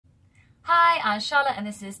Hi, I'm Charlotte and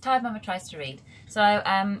this is Tired Mama Tries to Read. So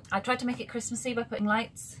I tried to make it Christmassy by putting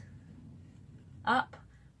lights up,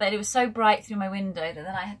 but it was so bright through my window that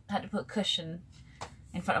then I had to put a cushion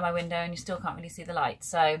in front of my window and you still can't really see the light.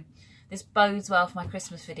 So this bodes well for my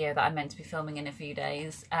Christmas video that I'm meant to be filming in a few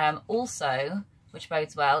days. Also, which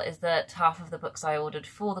bodes well, is that half of the books I ordered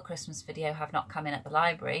for the Christmas video have not come in at the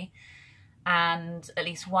library, and at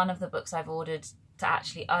least one of the books I've ordered to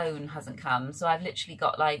actually own hasn't come. So I've literally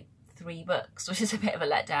got like 3 books, which is a bit of a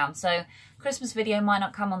letdown. So Christmas video might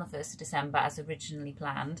not come on the 1st of December as originally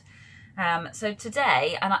planned. So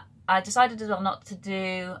today, and I decided as well not to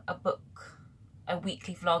do a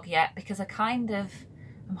weekly vlog yet, because I kind of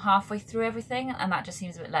am halfway through everything and that just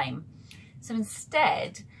seems a bit lame. So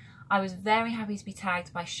instead, I was very happy to be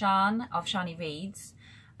tagged by Sian of Siâni Reads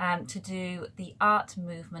to do the art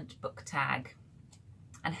movement book tag.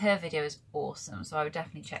 And her video is awesome, so I would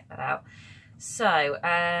definitely check that out. So,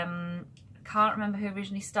 I can't remember who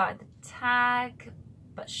originally started the tag,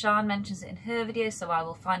 but Sian mentions it in her video, so I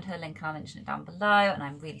will find her link and I'll mention it down below, and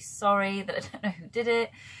I'm really sorry that I don't know who did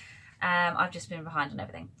it. I've just been behind on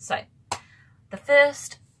everything. So, the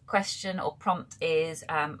first question or prompt is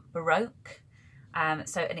Baroque.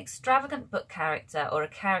 So an extravagant book character or a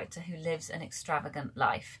character who lives an extravagant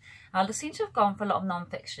life. I seem to have gone for a lot of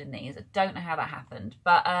non-fiction in these. I don't know how that happened,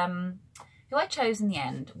 but who I chose in the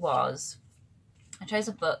end was, I chose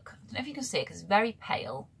a book, I don't know if you can see it because it's very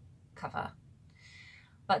pale cover,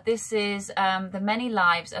 but this is The Many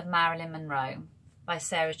Lives of Marilyn Monroe by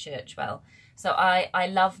Sarah Churchwell. So I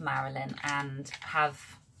love Marilyn and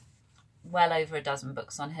have well over a dozen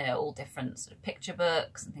books on her, all different sort of picture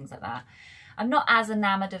books and things like that. I'm not as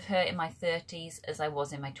enamoured of her in my 30s as I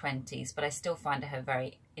was in my 20s, but I still find her a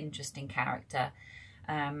very interesting character.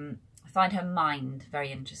 I find her mind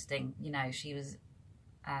very interesting. You know, she was,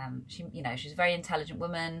 she's a very intelligent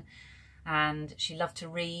woman, and she loved to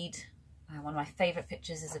read. One of my favourite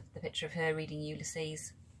pictures is the picture of her reading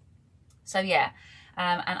Ulysses. So yeah,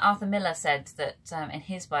 and Arthur Miller said that in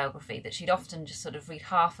his biography that she'd often just sort of read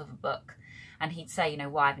half of a book, and he'd say, you know,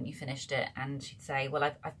 why haven't you finished it? And she'd say, well,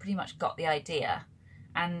 I've pretty much got the idea.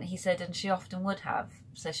 And he said, and she often would have.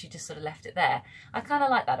 So she just sort of left it there. I kind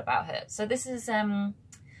of like that about her. So this is one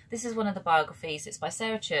of the biographies. It's by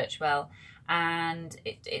Sarah Churchwell, and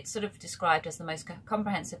it's sort of described as the most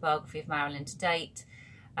comprehensive biography of Marilyn to date.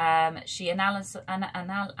 She analyzes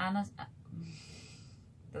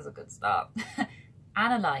there's a good start.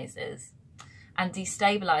 Analyzes and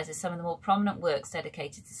destabilises some of the more prominent works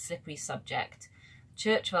dedicated to slippery subject.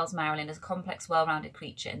 Churchwell's Marilyn is a complex, well-rounded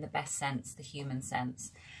creature in the best sense, the human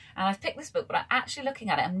sense. And I've picked this book, but I'm actually looking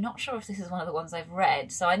at it, I'm not sure if this is one of the ones I've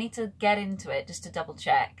read, so I need to get into it just to double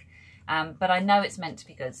check. But I know it's meant to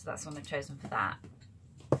be good, so that's one I've chosen for that.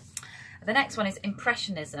 The next one is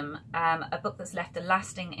Impressionism, a book that's left a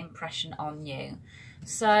lasting impression on you.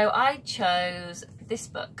 So I chose this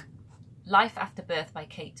book, Life After Birth by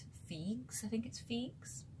Kate Feegs, I think it's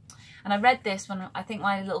Feegs. And I read this when I think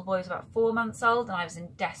my little boy was about 4 months old, and I was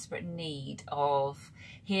in desperate need of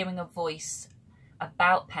hearing a voice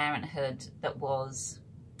about parenthood that was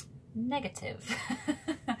negative.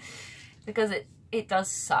 Because it does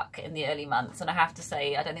suck in the early months, and I have to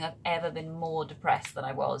say I don't think I've ever been more depressed than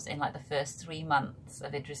I was in like the first 3 months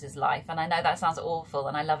of Idris's life. And I know that sounds awful,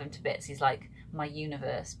 and I love him to bits, he's like my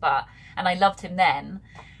universe, and I loved him then,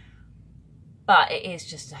 but it is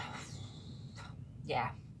just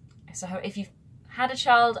yeah. So if you've had a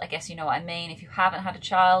child, I guess you know what I mean. If you haven't had a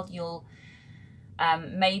child, you'll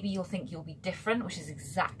maybe you'll think you'll be different, which is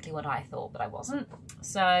exactly what I thought, but I wasn't.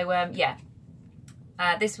 So yeah,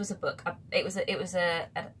 this was a book. It was a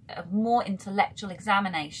more intellectual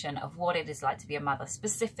examination of what it is like to be a mother,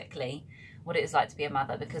 specifically what it is like to be a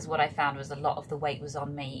mother, because what I found was a lot of the weight was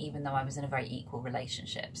on me, even though I was in a very equal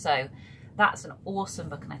relationship. So that's an awesome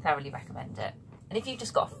book, and I thoroughly recommend it. And if you've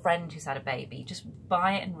just got a friend who's had a baby, just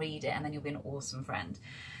buy it and read it, and then you'll be an awesome friend.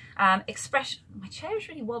 My chair is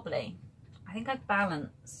really wobbly. I think I've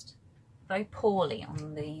balanced very poorly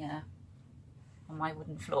on the on my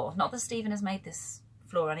wooden floor. Not that Stephen has made this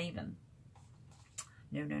floor uneven.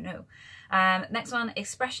 No, no, no. Next one,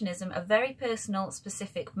 Expressionism, a very personal,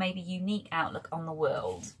 specific, maybe unique outlook on the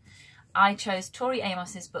world. I chose Tori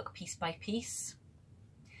Amos's book, Piece by Piece.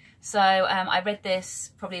 So I read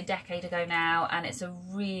this probably a decade ago now, and it's a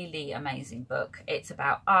really amazing book. It's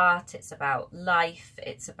about art, it's about life,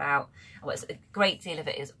 it's about, well, a great deal of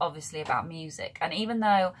it is obviously about music. And even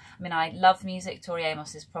though, I mean, I love music, Tori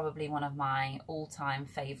Amos is probably one of my all-time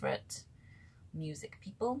favourite music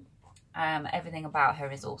people. Everything about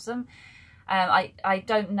her is awesome. I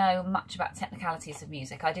don't know much about technicalities of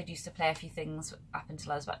music. I did used to play a few things up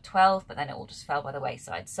until I was about 12, but then it all just fell by the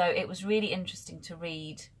wayside. So it was really interesting to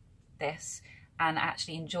read this and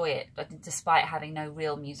actually enjoy it, but despite having no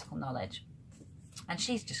real musical knowledge. And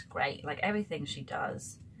she's just great, like everything she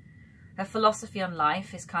does. Her philosophy on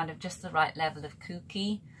life is kind of just the right level of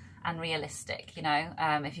kooky and realistic, you know.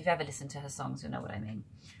 If you've ever listened to her songs, you'll know what I mean.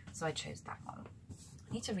 So I chose that one.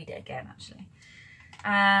 I need to read it again, actually.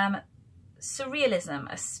 Surrealism,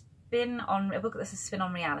 a book that's a spin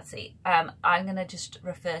on reality. I'm going to just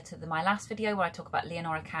refer to my last video where I talk about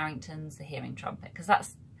Leonora Carrington's The Hearing Trumpet, because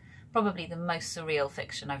that's probably the most surreal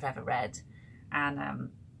fiction I've ever read, and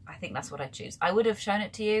I think that's what I choose. I would have shown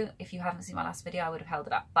it to you. If you haven't seen my last video, I would have held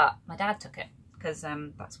it up, but my dad took it, because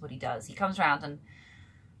that's what he does. He comes around and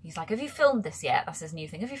he's like, have you filmed this yet? That's his new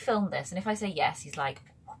thing. Have you filmed this? And if I say yes, he's like,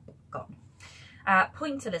 gone.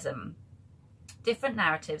 Pointillism. Different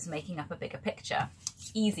narratives making up a bigger picture.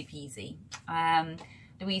 Easy peasy.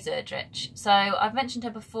 Louise Erdrich. So I've mentioned her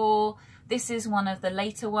before. This is one of the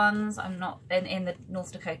later ones. I'm not in the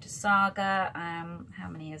North Dakota saga. How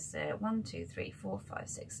many is there? 1, 2, 3, 4, 5,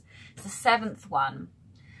 6. It's the 7th one.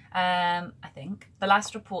 I think. The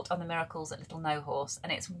Last Report on the Miracles at Little No Horse,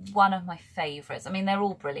 and it's one of my favourites. I mean, they're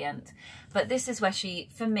all brilliant, but this is where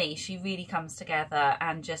for me, she really comes together,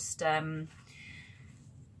 and just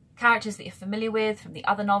characters that you're familiar with from the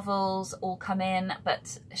other novels all come in,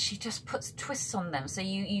 but she just puts twists on them. So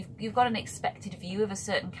you've got an expected view of a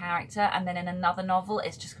certain character, and then in another novel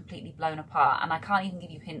it's just completely blown apart, and I can't even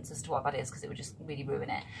give you hints as to what that is because it would just really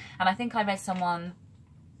ruin it. And I think I read someone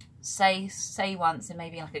say once in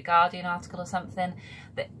maybe like a Guardian article or something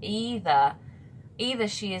that either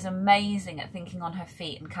she is amazing at thinking on her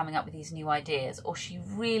feet and coming up with these new ideas, or she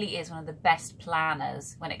really is one of the best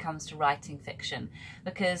planners when it comes to writing fiction,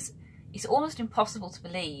 because it's almost impossible to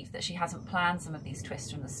believe that she hasn't planned some of these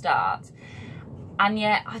twists from the start. And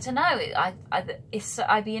yet, I don't know,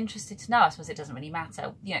 I'd be interested to know. I suppose it doesn't really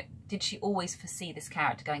matter. You know, did she always foresee this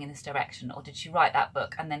character going in this direction, or did she write that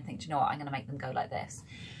book and then think, do you know what, I'm going to make them go like this?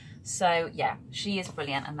 So yeah, she is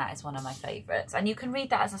brilliant, and that is one of my favourites. And you can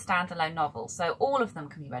read that as a standalone novel. So all of them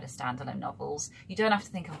can be read as standalone novels. You don't have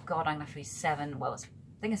to think, oh God, I'm going to have to read 7, well, I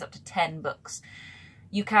think it's up to 10 books.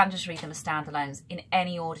 You can just read them as standalones in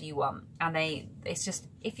any order you want. And it's just,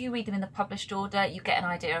 if you read them in the published order, you get an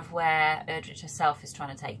idea of where Erdrich herself is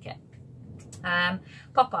trying to take it.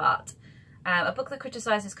 Pop art. A book that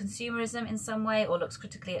criticises consumerism in some way or looks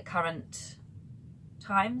critically at current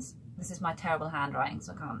times. This is my terrible handwriting,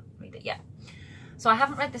 so I can't read it yet. So I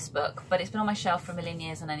haven't read this book, but it's been on my shelf for a million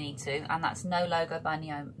years and I need to, and that's No Logo by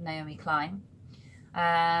Naomi Klein.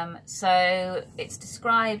 So it's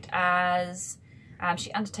described as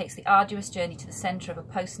she undertakes the arduous journey to the centre of a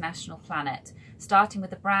post-national planet. Starting with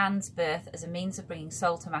the brand's birth as a means of bringing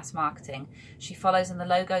soul to mass marketing, she follows in the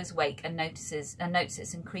logo's wake and notes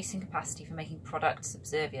its increasing capacity for making products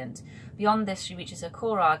subservient. Beyond this, she reaches her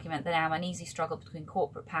core argument, the now uneasy struggle between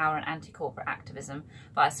corporate power and anti-corporate activism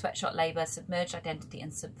via sweatshop labour, submerged identity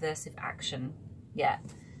and subversive action. Yeah,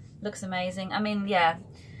 looks amazing. I mean, yeah,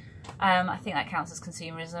 I think that counts as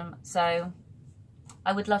consumerism. So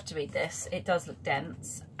I would love to read this. It does look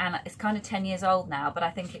dense, and it's kind of 10 years old now, but I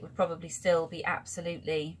think it would probably still be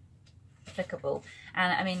absolutely applicable.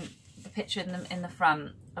 And I mean, the picture in the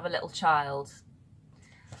front of a little child.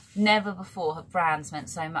 Never before have brands meant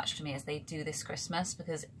so much to me as they do this Christmas,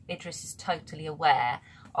 because Idris is totally aware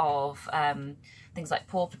of things like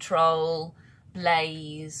Paw Patrol,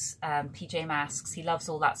 Blaze, PJ Masks. He loves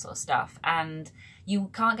all that sort of stuff, and you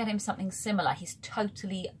can't get him something similar. He's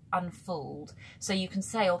totally unfooled. So you can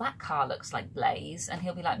say, oh, that car looks like Blaze, and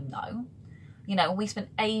he'll be like, no. You know, we spent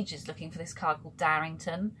ages looking for this car called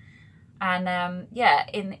Darrington. And yeah,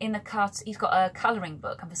 in the cut, he's got a colouring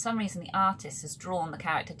book, and for some reason the artist has drawn the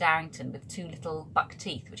character Darrington with 2 little buck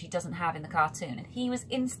teeth, which he doesn't have in the cartoon. And he was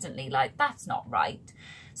instantly like, that's not right.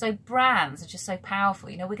 So brands are just so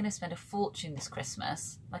powerful. You know, we're going to spend a fortune this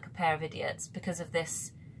Christmas, like a pair of idiots, because of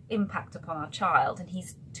this impact upon our child, and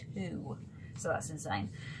he's 2, so that's insane.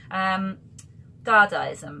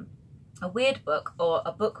 Dadaism, a weird book or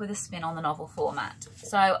a book with a spin on the novel format.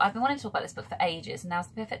 So I've been wanting to talk about this book for ages, and now's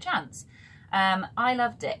the perfect chance. I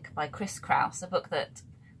Love Dick by Chris Kraus, a book that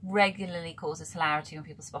regularly causes hilarity when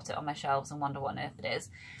people spot it on my shelves and wonder what on earth it is.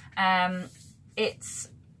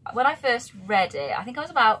 When I first read it, I think I was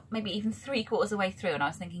about maybe even 3/4 of the way through, and I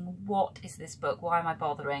was thinking, what is this book? Why am I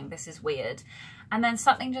bothering? This is weird. And then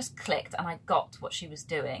something just clicked, and I got what she was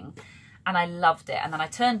doing, and I loved it. And then I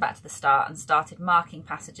turned back to the start and started marking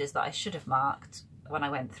passages that I should have marked when I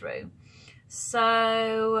went through.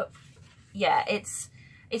 So yeah, it's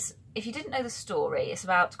if you didn't know the story, it's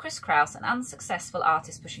about Chris Kraus, an unsuccessful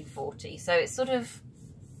artist pushing 40. So it's sort of,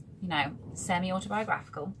 you know,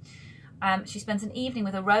 semi-autobiographical. She spends an evening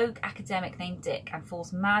with a rogue academic named Dick and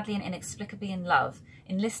falls madly and inexplicably in love,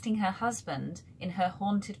 enlisting her husband in her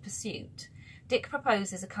haunted pursuit. Dick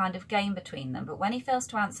proposes a kind of game between them, but when he fails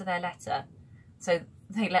to answer their letter, so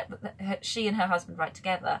she and her husband write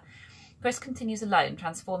together, Chris continues alone,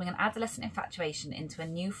 transforming an adolescent infatuation into a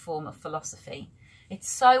new form of philosophy. It's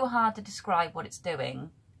so hard to describe what it's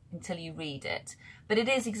doing until you read it, but it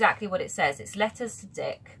is exactly what it says. It's letters to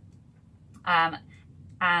Dick, and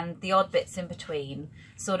the odd bits in between,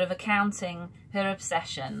 sort of accounting her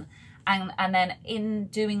obsession, and then in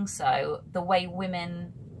doing so, the way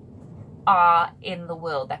women are in the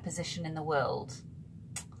world, their position in the world.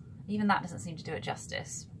 Even that doesn't seem to do it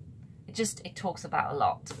justice. It talks about a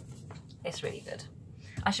lot. It's really good.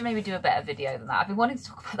 I should maybe do a better video than that. I've been wanting to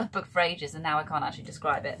talk about that book for ages and now I can't actually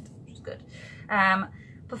describe it, which is good.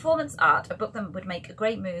 Performance art, a book that would make a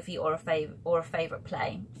great movie or a favourite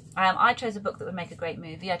play. I chose a book that would make a great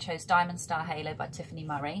movie. I chose Diamond Star Halo by Tiffany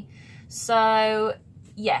Murray. So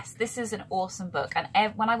yes, this is an awesome book, and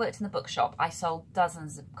when I worked in the bookshop I sold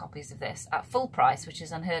dozens of copies of this at full price, which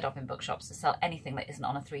is unheard of in bookshops to sell anything that isn't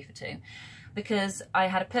on a 3 for 2, because I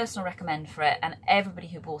had a personal recommend for it and everybody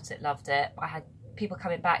who bought it loved it. I had people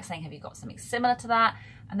coming back saying, have you got something similar to that?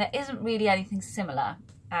 And there isn't really anything similar.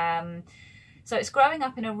 So it's growing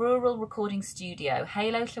up in a rural recording studio.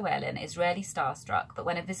 Halo Llewellyn is rarely starstruck, but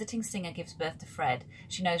when a visiting singer gives birth to Fred,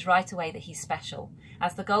 she knows right away that he's special.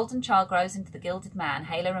 As the golden child grows into the gilded man,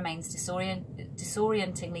 Halo remains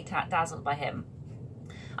disorientingly dazzled by him.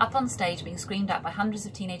 Up on stage, being screamed at by hundreds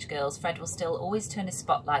of teenage girls, Fred will still always turn his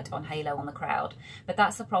spotlight on Halo on the crowd. But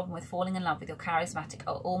that's the problem with falling in love with your charismatic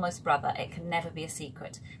or almost brother. It can never be a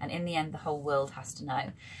secret, and in the end, the whole world has to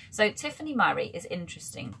know. So Tiffany Murray is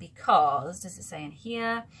interesting because, does it say in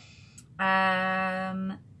here?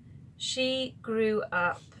 She grew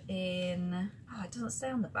up in, oh, it doesn't say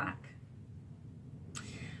on the back.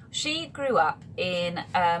 She grew up in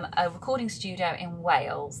a recording studio in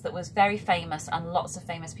Wales that was very famous, and lots of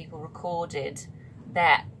famous people recorded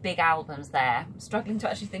their big albums there. I'm struggling to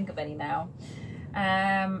actually think of any now.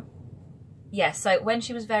 Yeah, so when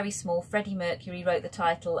she was very small, Freddie Mercury wrote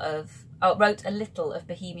wrote a little of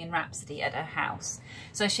Bohemian Rhapsody at her house.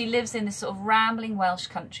 So she lives in this sort of rambling Welsh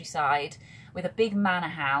countryside with a big manor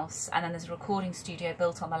house, and then there's a recording studio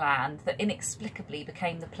built on the land that inexplicably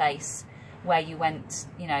became the place where you went,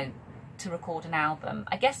 you know, to record an album,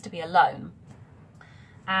 I guess to be alone.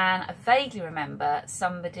 And I vaguely remember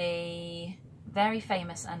somebody very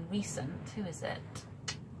famous and recent, who is it?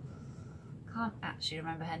 Can't actually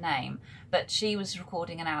remember her name, but she was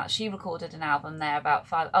recording she recorded an album there about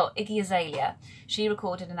Iggy Azalea. She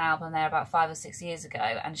recorded an album there about 5 or 6 years ago,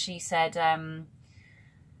 and she said,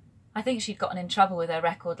 I think she'd gotten in trouble with her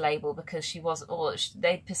record label because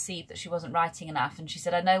they'd perceived that she wasn't writing enough. And she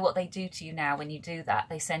said, I know what they do to you now when you do that.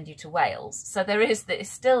 They send you to Wales. So it's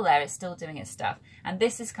still there, it's still doing its stuff. And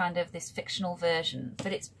this is kind of this fictional version,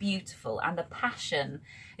 but it's beautiful. And the passion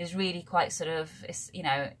is really quite sort of, it's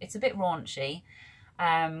a bit raunchy.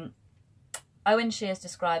 Owen Shears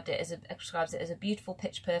describes it as a beautiful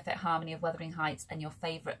pitch perfect harmony of Wuthering Heights and your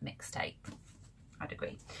favourite mixtape. I'd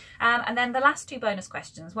agree. And then the last 2 bonus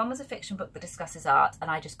questions. One was a fiction book that discusses art,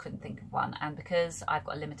 and I just couldn't think of one. And because I've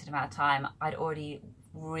got a limited amount of time, I'd already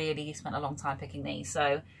really spent a long time picking these,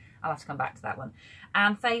 so I'll have to come back to that one.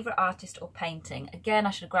 And favourite artist or painting. Again,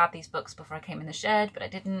 I should have grabbed these books before I came in the shed, but I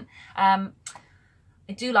didn't. I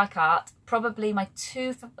do like art. Probably my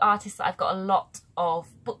 2 artists that I've got a lot of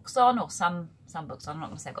books on, or some books on. I'm not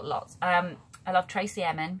going to say I've got lots. I love Tracey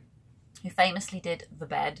Emin, who famously did The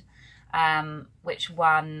Bed. Which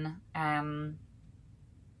won, oh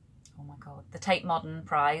my god, the Tate Modern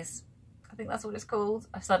Prize. I think that's what it's called.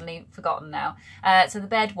 I've suddenly forgotten now. So The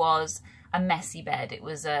Bed was a messy bed. It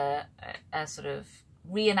was a sort of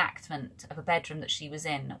reenactment of a bedroom that she was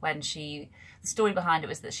in when the story behind it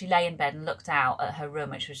was that she lay in bed and looked out at her room,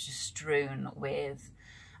 which was just strewn with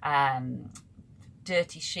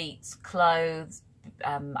dirty sheets, clothes,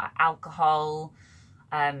 alcohol,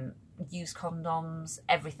 used condoms,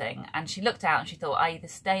 everything. And she looked out and she thought, I either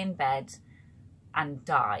stay in bed and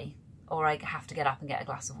die, or I have to get up and get a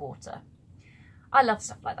glass of water. I love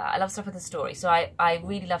stuff like that. I love stuff with a story. So I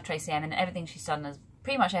really love Tracey Emin, and everything she's done,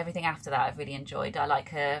 pretty much everything after that I've really enjoyed. I like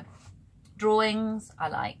her drawings, I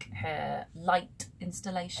like her light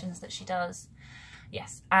installations that she does.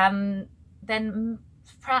 Yes. Then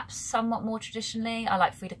perhaps somewhat more traditionally, I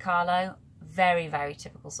like Frida Kahlo. very, very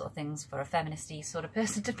typical sort of things for a feministy sort of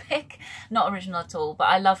person to pick. Not original at all, but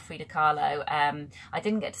I love Frida Kahlo. I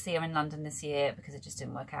didn't get to see her in London this year because it just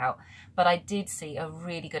didn't work out, but I did see a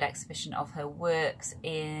really good exhibition of her works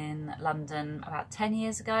in London about 10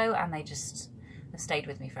 years ago, and they just have stayed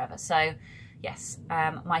with me forever. So yes,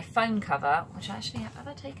 my phone cover, which actually, have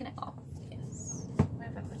I taken it off? Yes. Where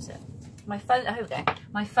have I put it? My phone, oh, here we go.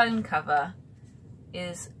 My phone cover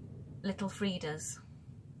is Little Frida's.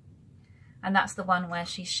 And that's the one where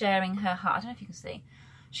she's sharing her heart. I don't know if you can see.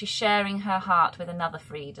 She's sharing her heart with another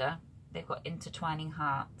Frida. They've got intertwining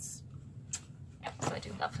hearts. Yep, so I do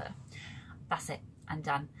love her. That's it. I'm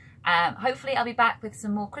done. Hopefully I'll be back with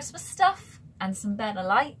some more Christmas stuff and some better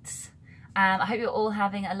lights. I hope you're all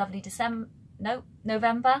having a lovely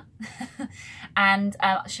November. And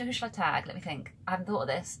who shall I tag? Let me think. I haven't thought of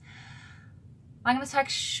this. I'm going to tag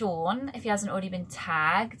Sean if he hasn't already been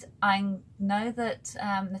tagged. I know that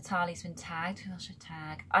Natalie's been tagged. Who else should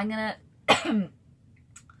I tag? I'm going to...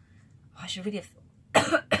 I should really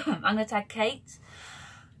have... I'm going to tag Kate.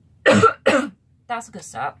 That's a good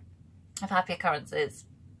start. Of happy occurrences.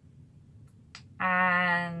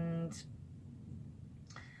 And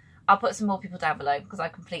I'll put some more people down below because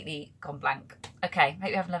I've completely gone blank. Okay, hope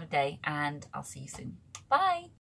you have a lovely day and I'll see you soon. Bye!